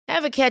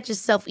Ever catch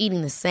yourself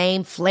eating the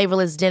same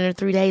flavorless dinner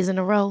 3 days in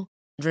a row?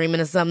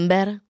 Dreaming of something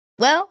better?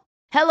 Well,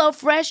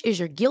 HelloFresh is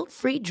your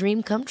guilt-free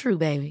dream come true,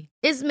 baby.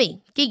 It's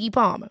me, Keke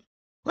Palmer.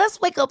 Let's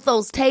wake up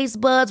those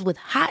taste buds with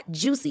hot,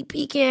 juicy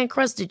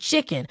pecan-crusted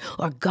chicken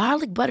or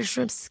garlic butter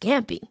shrimp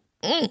scampi.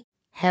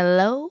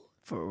 Hello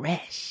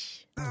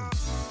Fresh.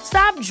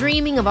 Stop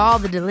dreaming of all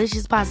the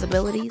delicious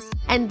possibilities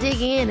and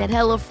dig in at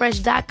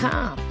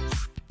HelloFresh.com.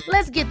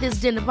 Let's get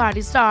this dinner party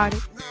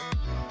started.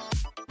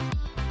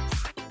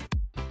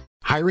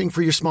 Hiring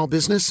for your small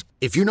business?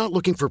 If you're not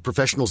looking for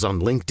professionals on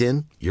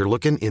LinkedIn, you're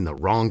looking in the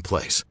wrong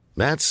place.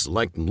 That's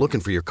like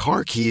looking for your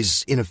car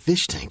keys in a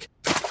fish tank.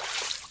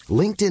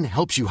 LinkedIn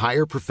helps you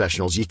hire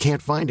professionals you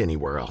can't find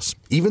anywhere else,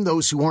 even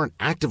those who aren't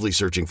actively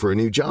searching for a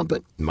new job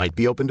but might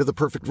be open to the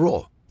perfect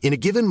role. In a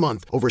given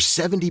month, over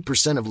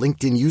 70% of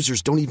LinkedIn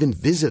users don't even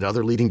visit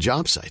other leading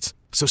job sites.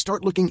 So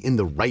start looking in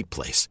the right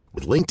place.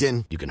 With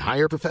LinkedIn, you can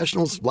hire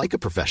professionals like a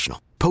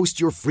professional.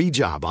 Post your free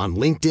job on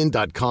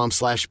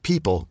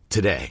linkedin.com/people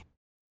today.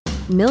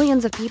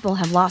 Millions of people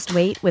have lost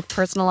weight with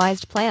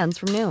personalized plans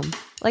from Noom.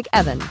 Like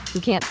Evan, who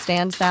can't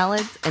stand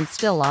salads and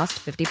still lost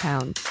 50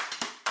 pounds.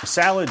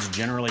 Salads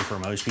generally for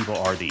most people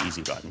are the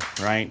easy button,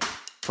 right?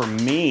 For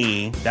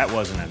me, that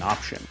wasn't an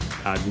option.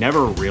 I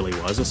never really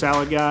was a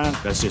salad guy.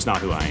 That's just not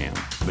who I am.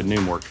 But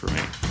Noom worked for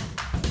me.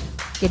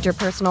 Get your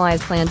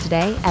personalized plan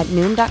today at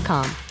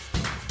Noom.com.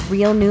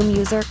 Real Noom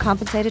user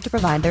compensated to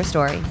provide their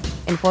story.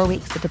 In 4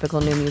 weeks, the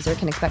typical Noom user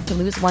can expect to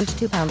lose 1 to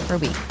 2 pounds per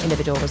week.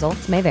 Individual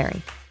results may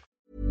vary.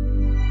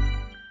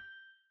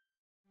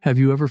 Have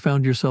you ever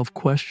found yourself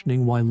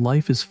questioning why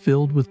life is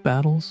filled with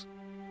battles?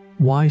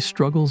 Why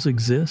struggles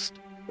exist?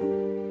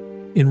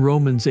 In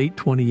Romans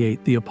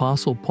 8:28, the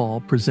Apostle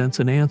Paul presents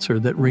an answer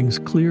that rings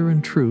clear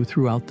and true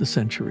throughout the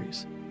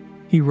centuries.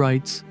 He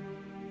writes,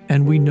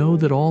 "And we know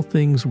that all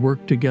things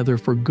work together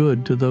for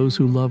good to those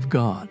who love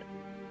God,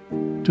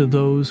 to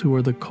those who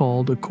are the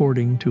called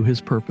according to his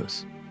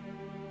purpose."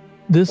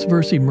 This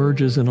verse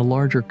emerges in a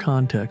larger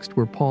context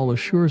where Paul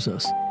assures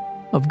us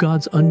of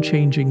God's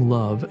unchanging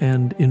love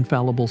and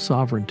infallible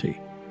sovereignty,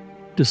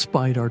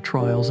 despite our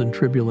trials and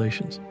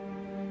tribulations.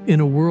 In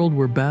a world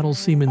where battles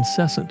seem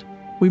incessant,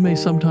 we may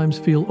sometimes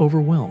feel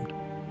overwhelmed.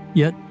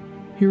 Yet,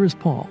 here is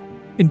Paul,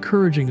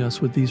 encouraging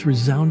us with these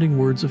resounding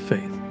words of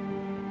faith.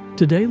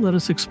 Today, let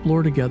us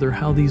explore together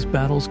how these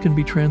battles can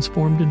be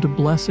transformed into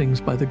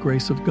blessings by the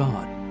grace of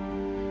God.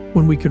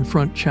 When we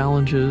confront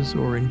challenges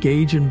or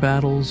engage in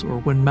battles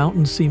or when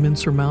mountains seem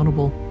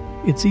insurmountable,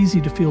 it's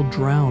easy to feel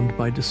drowned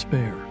by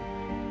despair.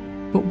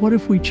 But what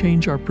if we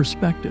change our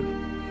perspective?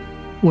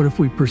 What if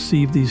we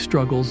perceive these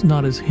struggles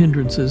not as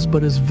hindrances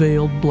but as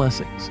veiled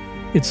blessings?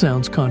 It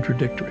sounds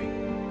contradictory.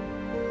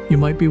 You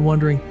might be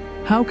wondering,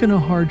 how can a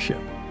hardship,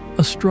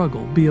 a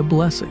struggle, be a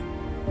blessing?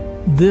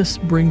 This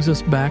brings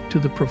us back to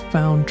the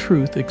profound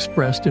truth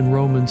expressed in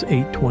Romans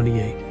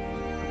 8:28.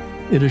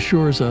 It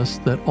assures us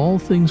that all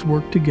things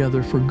work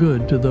together for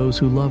good to those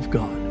who love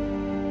God.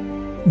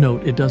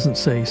 Note, it doesn't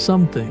say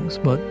some things,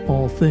 but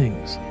all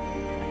things.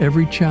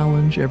 Every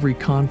challenge, every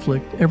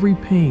conflict, every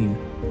pain,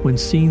 when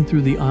seen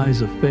through the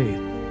eyes of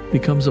faith,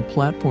 becomes a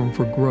platform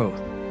for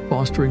growth,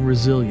 fostering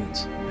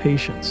resilience,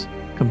 patience,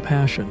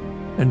 compassion,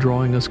 and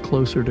drawing us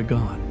closer to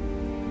God.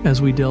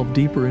 As we delve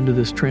deeper into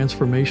this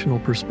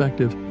transformational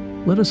perspective,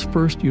 let us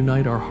first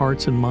unite our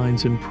hearts and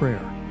minds in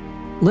prayer.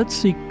 Let's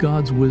seek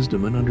God's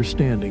wisdom and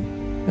understanding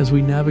as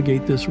we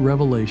navigate this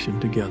revelation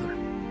together.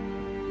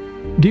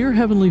 Dear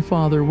Heavenly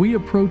Father, we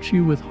approach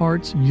you with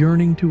hearts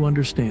yearning to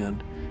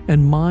understand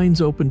and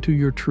minds open to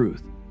your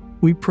truth.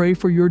 We pray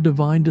for your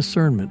divine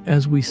discernment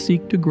as we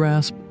seek to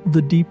grasp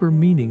the deeper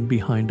meaning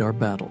behind our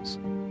battles.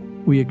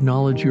 We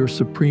acknowledge your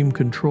supreme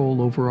control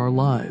over our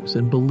lives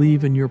and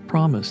believe in your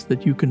promise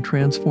that you can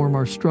transform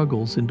our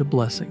struggles into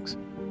blessings.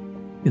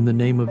 In the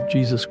name of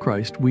Jesus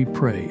Christ, we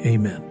pray,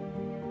 Amen.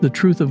 The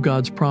truth of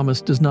God's promise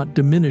does not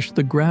diminish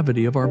the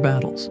gravity of our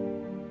battles.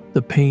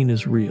 The pain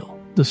is real.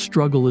 The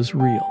struggle is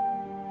real.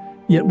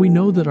 Yet we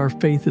know that our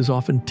faith is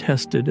often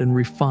tested and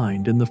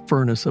refined in the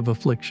furnace of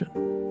affliction.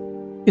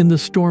 In the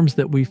storms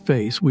that we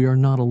face, we are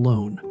not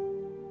alone.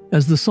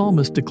 As the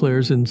psalmist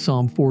declares in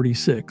Psalm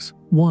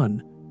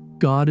 46:1,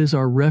 God is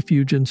our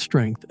refuge and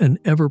strength, an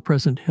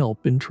ever-present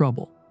help in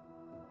trouble.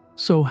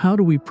 So how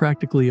do we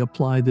practically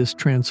apply this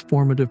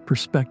transformative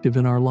perspective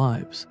in our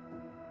lives?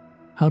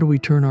 How do we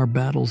turn our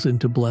battles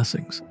into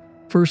blessings?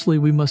 Firstly,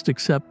 we must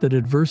accept that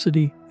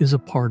adversity is a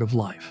part of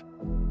life.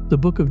 The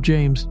book of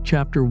James,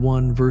 chapter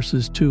 1,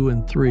 verses 2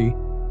 and 3,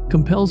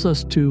 compels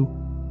us to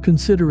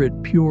consider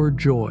it pure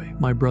joy,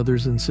 my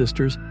brothers and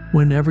sisters,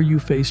 whenever you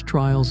face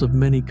trials of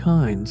many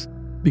kinds,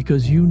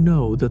 because you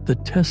know that the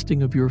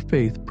testing of your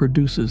faith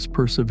produces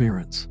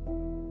perseverance.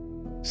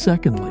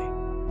 Secondly,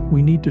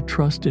 we need to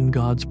trust in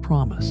God's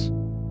promise.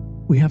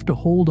 We have to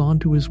hold on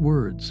to His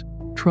words,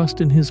 trust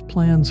in His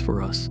plans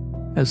for us,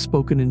 as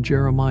spoken in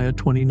Jeremiah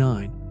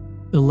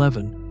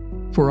 29:11.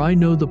 For I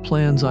know the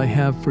plans I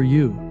have for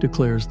you,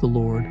 declares the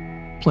Lord,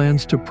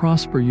 plans to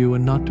prosper you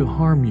and not to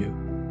harm you,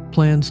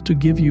 plans to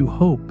give you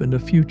hope and a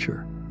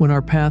future. When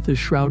our path is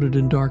shrouded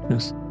in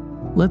darkness,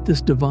 let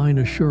this divine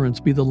assurance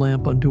be the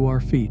lamp unto our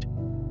feet.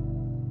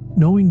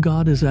 Knowing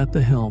God is at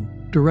the helm,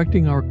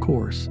 directing our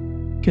course,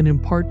 can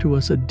impart to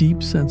us a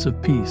deep sense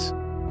of peace,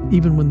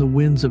 even when the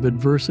winds of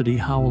adversity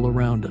howl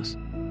around us.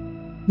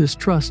 This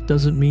trust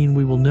doesn't mean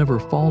we will never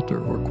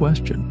falter or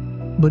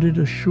question, but it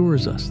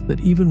assures us that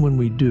even when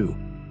we do,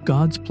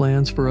 God's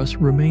plans for us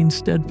remain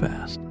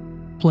steadfast.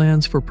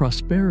 Plans for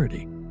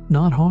prosperity,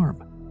 not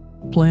harm.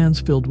 Plans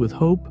filled with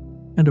hope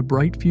and a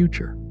bright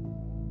future.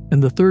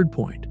 And the third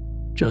point,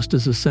 just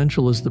as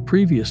essential as the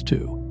previous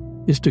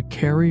two, is to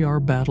carry our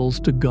battles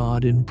to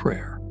God in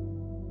prayer.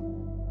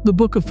 The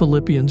book of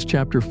Philippians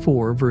chapter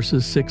 4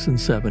 verses 6 and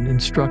 7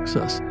 instructs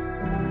us,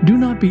 "Do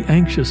not be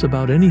anxious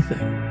about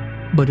anything,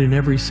 but in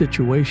every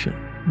situation,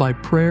 by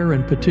prayer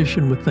and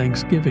petition with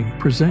thanksgiving,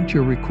 present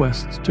your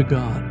requests to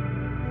God.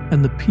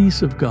 And the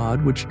peace of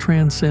God, which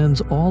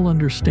transcends all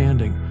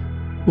understanding,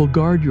 will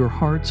guard your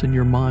hearts and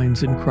your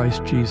minds in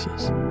Christ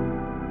Jesus."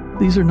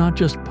 These are not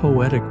just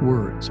poetic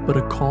words, but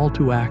a call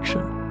to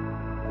action,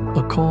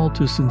 a call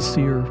to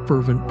sincere,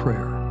 fervent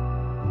prayer.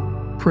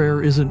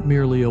 Prayer isn't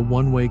merely a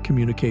one-way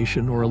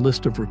communication or a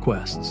list of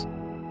requests.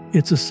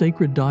 It's a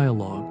sacred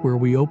dialogue where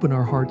we open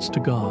our hearts to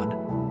God,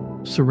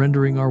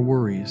 surrendering our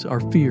worries, our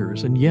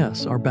fears, and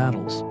yes, our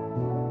battles.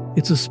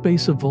 It's a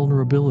space of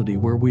vulnerability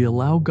where we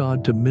allow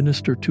God to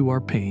minister to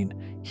our pain,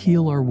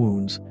 heal our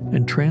wounds,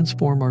 and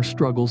transform our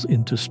struggles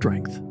into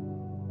strength.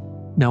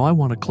 Now, I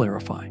want to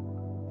clarify.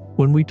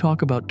 When we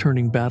talk about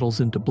turning battles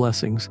into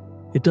blessings,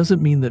 it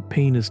doesn't mean that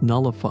pain is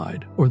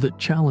nullified or that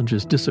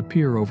challenges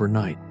disappear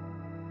overnight.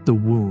 The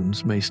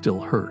wounds may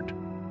still hurt.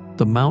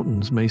 The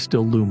mountains may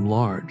still loom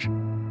large.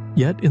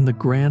 Yet in the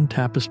grand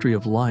tapestry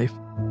of life,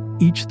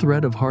 each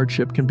thread of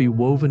hardship can be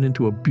woven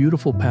into a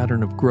beautiful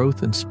pattern of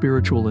growth and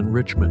spiritual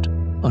enrichment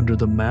under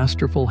the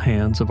masterful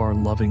hands of our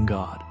loving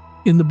God.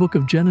 In the book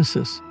of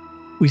Genesis,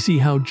 we see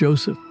how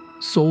Joseph,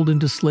 sold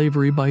into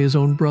slavery by his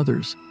own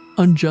brothers,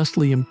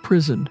 unjustly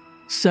imprisoned,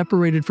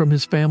 separated from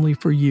his family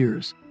for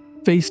years,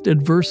 faced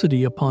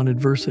adversity upon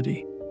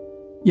adversity.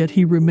 Yet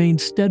he remained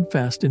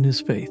steadfast in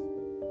his faith.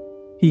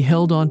 He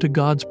held on to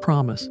God's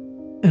promise,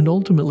 and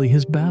ultimately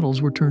his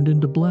battles were turned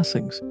into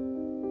blessings,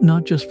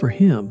 not just for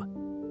him,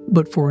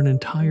 but for an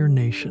entire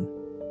nation.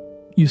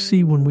 You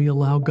see, when we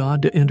allow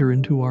God to enter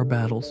into our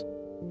battles,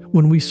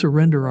 when we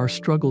surrender our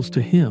struggles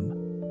to Him,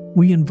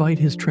 we invite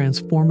His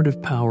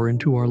transformative power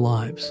into our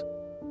lives.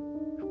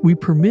 We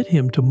permit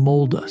Him to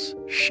mold us,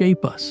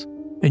 shape us,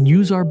 and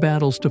use our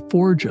battles to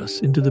forge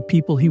us into the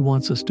people He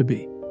wants us to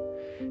be.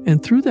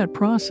 And through that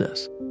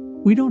process,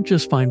 we don't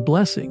just find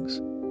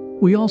blessings,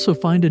 we also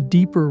find a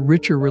deeper,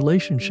 richer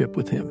relationship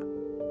with Him.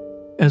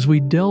 As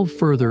we delve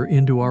further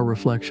into our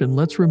reflection,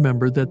 let's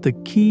remember that the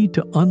key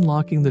to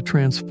unlocking the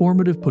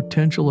transformative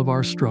potential of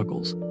our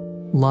struggles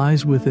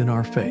lies within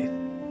our faith.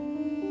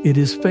 It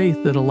is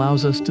faith that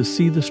allows us to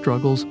see the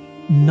struggles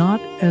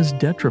not as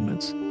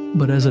detriments,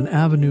 but as an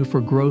avenue for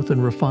growth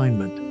and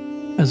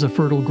refinement, as a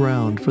fertile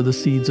ground for the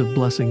seeds of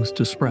blessings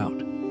to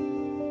sprout.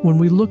 When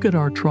we look at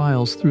our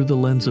trials through the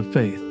lens of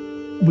faith,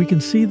 we can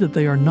see that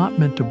they are not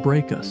meant to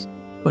break us,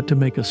 but to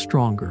make us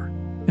stronger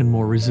and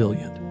more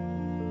resilient.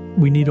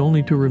 We need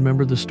only to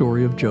remember the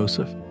story of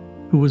Joseph,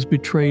 who was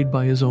betrayed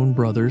by his own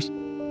brothers,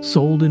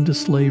 sold into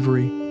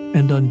slavery,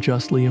 and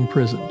unjustly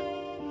imprisoned.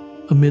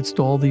 Amidst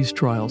all these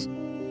trials,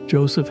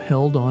 Joseph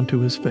held on to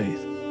his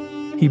faith.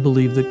 He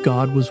believed that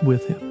God was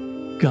with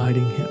him,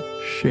 guiding him,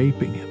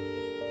 shaping him.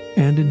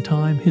 And in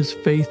time, his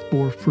faith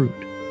bore fruit.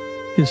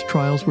 His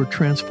trials were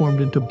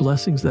transformed into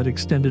blessings that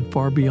extended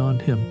far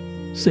beyond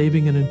him,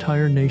 saving an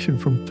entire nation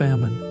from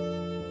famine.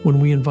 When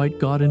we invite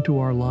God into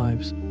our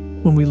lives,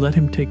 when we let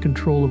Him take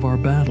control of our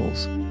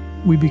battles,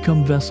 we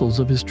become vessels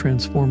of His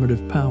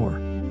transformative power.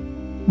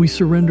 We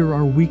surrender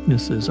our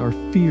weaknesses, our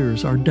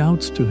fears, our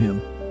doubts to Him,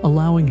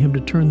 allowing Him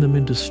to turn them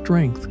into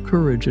strength,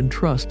 courage, and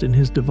trust in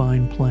His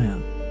divine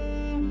plan.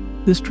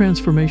 This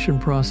transformation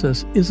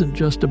process isn't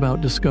just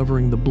about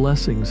discovering the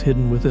blessings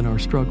hidden within our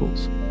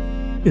struggles.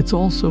 It's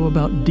also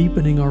about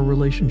deepening our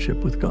relationship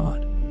with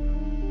God.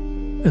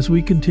 As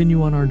we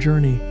continue on our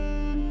journey,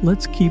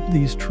 let's keep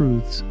these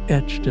truths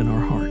etched in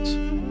our hearts.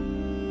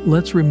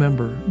 Let's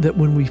remember that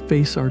when we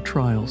face our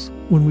trials,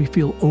 when we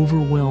feel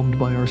overwhelmed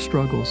by our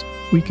struggles,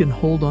 we can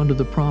hold on to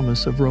the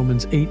promise of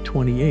Romans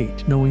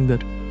 8:28, knowing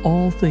that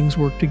all things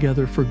work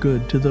together for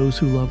good to those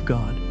who love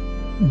God.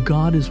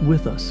 God is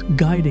with us,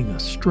 guiding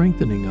us,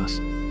 strengthening us,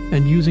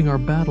 and using our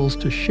battles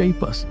to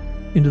shape us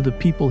into the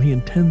people He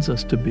intends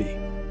us to be.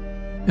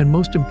 And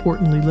most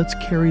importantly, let's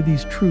carry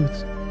these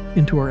truths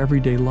into our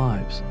everyday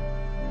lives.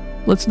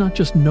 Let's not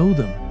just know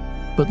them,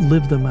 but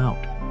live them out.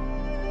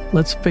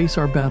 Let's face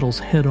our battles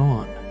head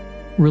on,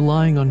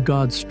 relying on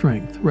God's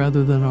strength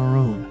rather than our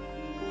own.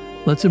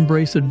 Let's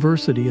embrace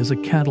adversity as a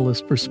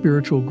catalyst for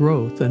spiritual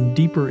growth and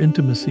deeper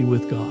intimacy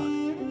with God.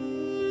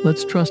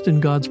 Let's trust in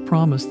God's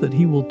promise that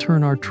He will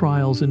turn our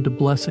trials into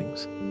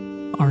blessings,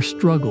 our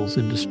struggles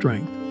into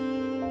strength.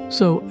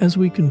 So, as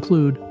we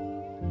conclude,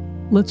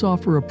 let's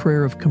offer a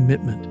prayer of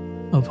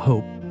commitment, of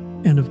hope,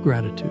 and of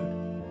gratitude.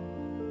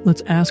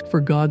 Let's ask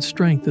for God's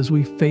strength as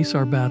we face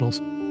our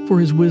battles, for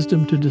His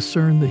wisdom to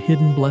discern the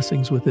hidden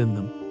blessings within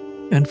them,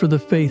 and for the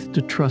faith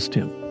to trust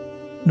Him,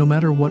 no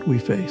matter what we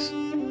face.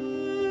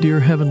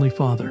 Dear Heavenly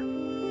Father,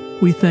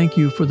 we thank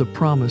You for the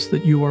promise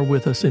that You are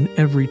with us in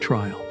every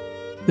trial,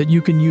 that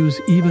You can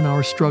use even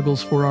our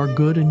struggles for our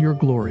good and Your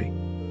glory.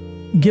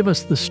 Give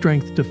us the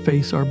strength to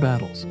face our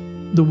battles,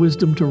 the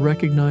wisdom to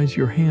recognize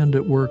Your hand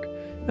at work,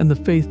 and the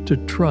faith to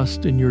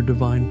trust in Your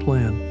divine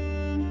plan.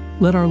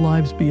 Let our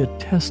lives be a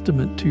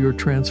testament to Your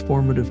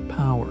transformative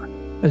power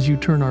as You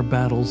turn our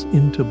battles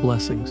into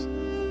blessings.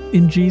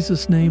 In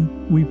Jesus'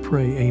 name, we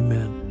pray,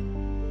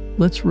 amen.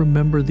 Let's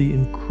remember the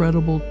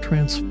incredible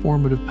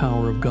transformative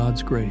power of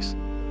God's grace.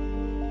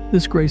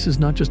 This grace is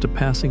not just a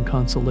passing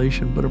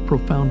consolation, but a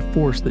profound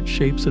force that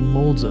shapes and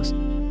molds us,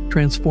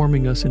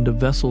 transforming us into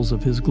vessels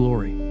of His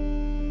glory.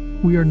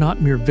 We are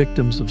not mere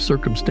victims of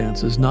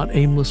circumstances, not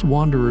aimless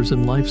wanderers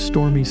in life's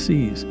stormy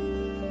seas.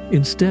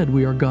 Instead,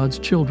 we are God's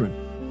children,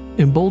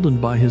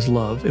 emboldened by His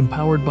love,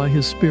 empowered by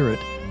His Spirit,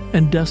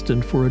 and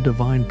destined for a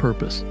divine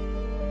purpose.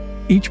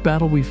 Each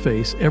battle we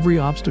face, every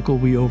obstacle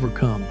we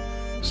overcome,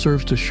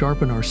 serves to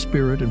sharpen our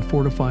spirit and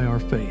fortify our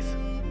faith.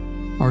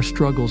 Our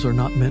struggles are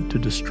not meant to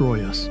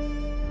destroy us.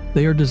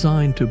 They are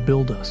designed to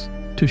build us,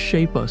 to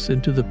shape us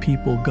into the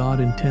people God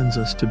intends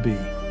us to be.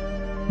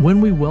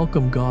 When we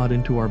welcome God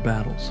into our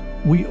battles,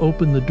 we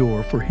open the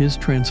door for His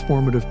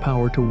transformative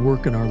power to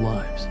work in our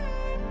lives.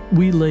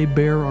 We lay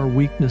bare our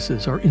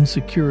weaknesses, our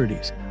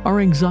insecurities, our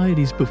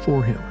anxieties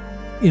before Him,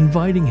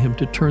 inviting Him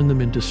to turn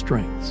them into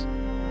strengths.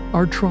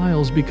 Our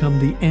trials become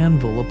the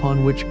anvil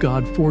upon which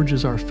God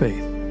forges our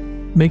faith,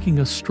 making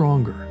us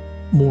stronger,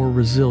 more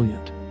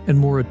resilient, and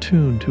more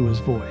attuned to His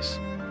voice.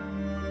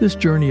 This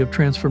journey of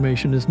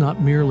transformation is not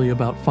merely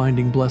about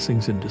finding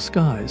blessings in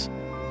disguise.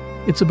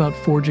 It's about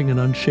forging an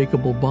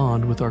unshakable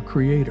bond with our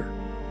Creator,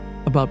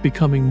 about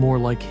becoming more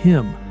like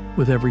Him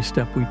with every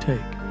step we take.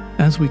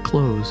 As we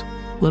close,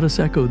 let us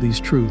echo these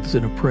truths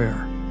in a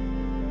prayer.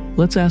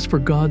 Let's ask for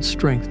God's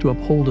strength to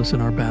uphold us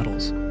in our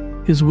battles,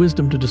 His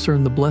wisdom to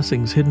discern the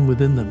blessings hidden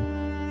within them,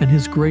 and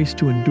His grace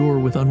to endure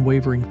with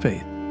unwavering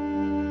faith.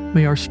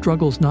 May our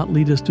struggles not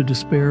lead us to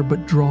despair,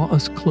 but draw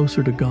us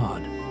closer to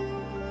God.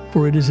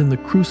 For it is in the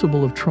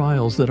crucible of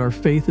trials that our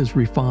faith is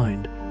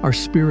refined, our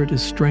spirit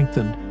is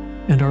strengthened,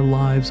 and our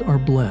lives are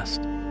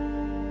blessed.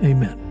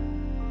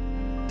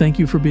 Amen. Thank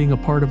you for being a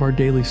part of our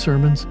daily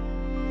sermons.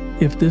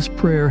 If this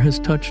prayer has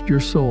touched your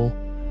soul,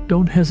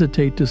 don't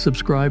hesitate to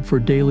subscribe for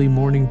daily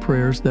morning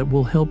prayers that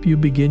will help you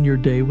begin your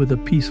day with a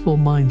peaceful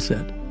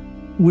mindset.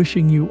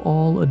 Wishing you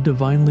all a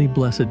divinely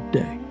blessed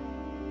day.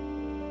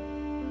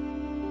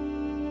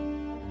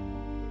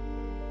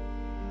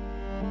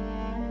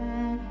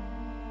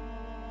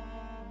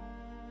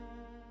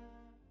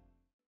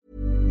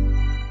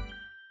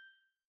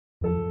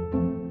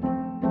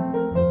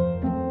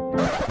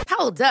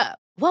 Hold up.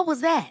 What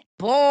was that?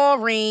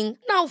 Boring.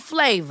 No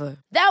flavor.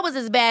 That was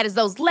as bad as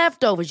those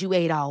leftovers you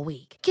ate all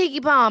week.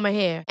 Keke Palmer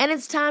here, and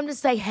it's time to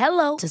say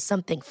hello to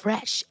something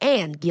fresh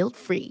and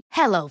guilt-free.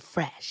 Hello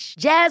Fresh.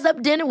 Jazz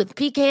up dinner with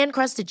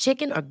pecan-crusted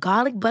chicken or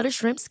garlic butter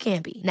shrimp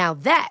scampi. Now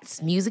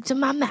that's music to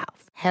my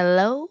mouth.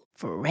 Hello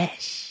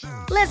Fresh.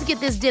 Let's get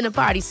this dinner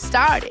party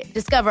started.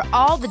 Discover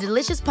all the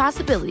delicious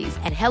possibilities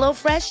at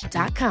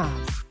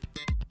hellofresh.com.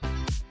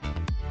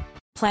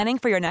 Planning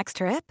for your next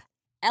trip?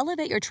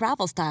 Elevate your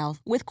travel style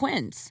with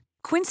Quince.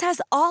 Quince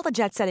has all the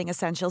jet-setting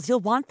essentials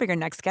you'll want for your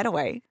next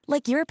getaway,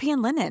 like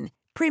European linen,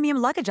 premium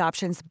luggage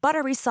options,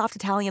 buttery soft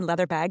Italian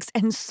leather bags,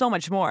 and so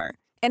much more.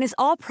 And is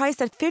all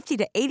priced at 50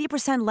 to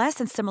 80% less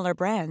than similar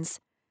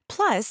brands.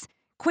 Plus,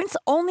 Quince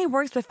only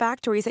works with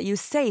factories that use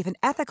safe and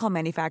ethical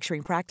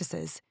manufacturing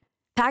practices.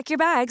 Pack your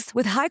bags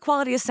with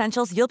high-quality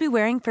essentials you'll be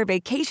wearing for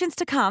vacations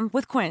to come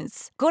with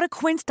Quince. Go to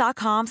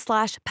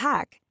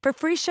quince.com/pack for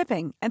free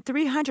shipping and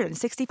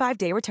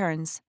 365-day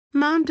returns.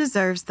 Mom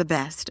deserves the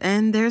best,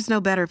 and there's no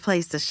better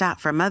place to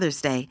shop for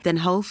Mother's Day than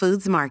Whole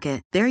Foods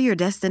Market. They're your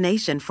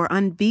destination for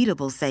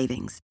unbeatable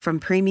savings, from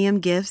premium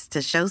gifts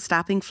to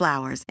show-stopping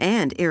flowers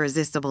and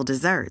irresistible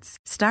desserts.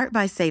 Start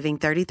by saving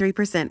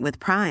 33% with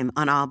Prime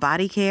on all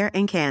body care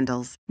and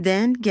candles.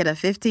 Then get a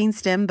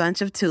 15-stem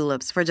bunch of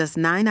tulips for just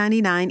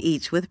 $9.99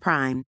 each with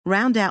Prime.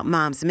 Round out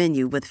Mom's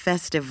menu with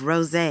festive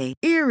rosé,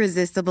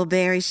 irresistible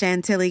berry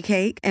chantilly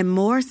cake, and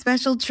more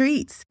special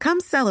treats. Come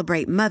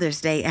celebrate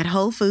Mother's Day at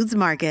Whole Foods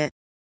Market.